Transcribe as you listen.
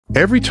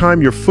Every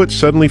time your foot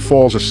suddenly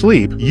falls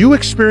asleep, you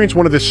experience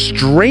one of the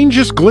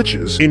strangest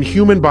glitches in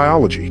human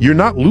biology. You're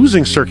not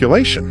losing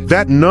circulation.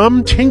 That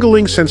numb,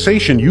 tingling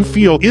sensation you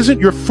feel isn't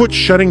your foot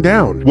shutting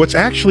down. What's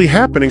actually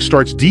happening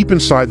starts deep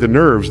inside the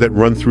nerves that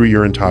run through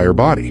your entire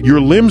body.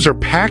 Your limbs are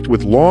packed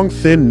with long,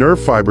 thin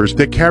nerve fibers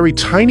that carry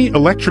tiny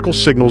electrical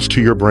signals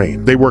to your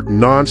brain. They work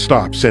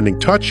non-stop, sending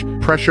touch,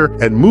 pressure,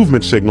 and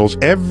movement signals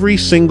every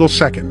single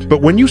second.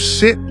 But when you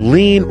sit,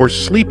 lean, or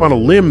sleep on a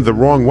limb the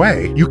wrong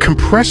way, you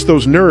compress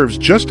those nerves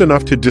just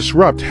enough to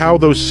disrupt how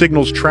those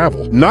signals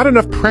travel. Not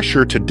enough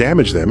pressure to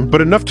damage them,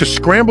 but enough to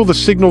scramble the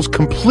signals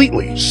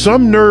completely.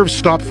 Some nerves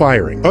stop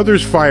firing,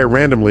 others fire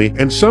randomly,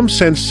 and some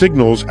send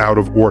signals out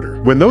of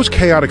order. When those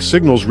chaotic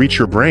signals reach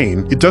your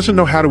brain, it doesn't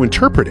know how to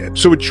interpret it,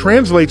 so it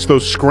translates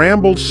those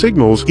scrambled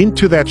signals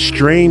into that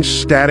strange,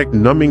 static,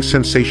 numbing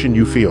sensation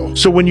you feel.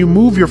 So when you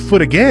move your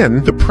foot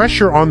again, the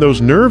pressure on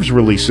those nerves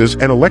releases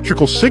and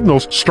electrical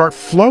signals start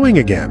flowing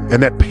again,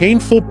 and that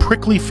painful,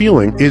 prickly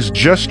feeling is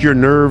just your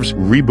nerves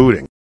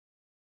rebooting.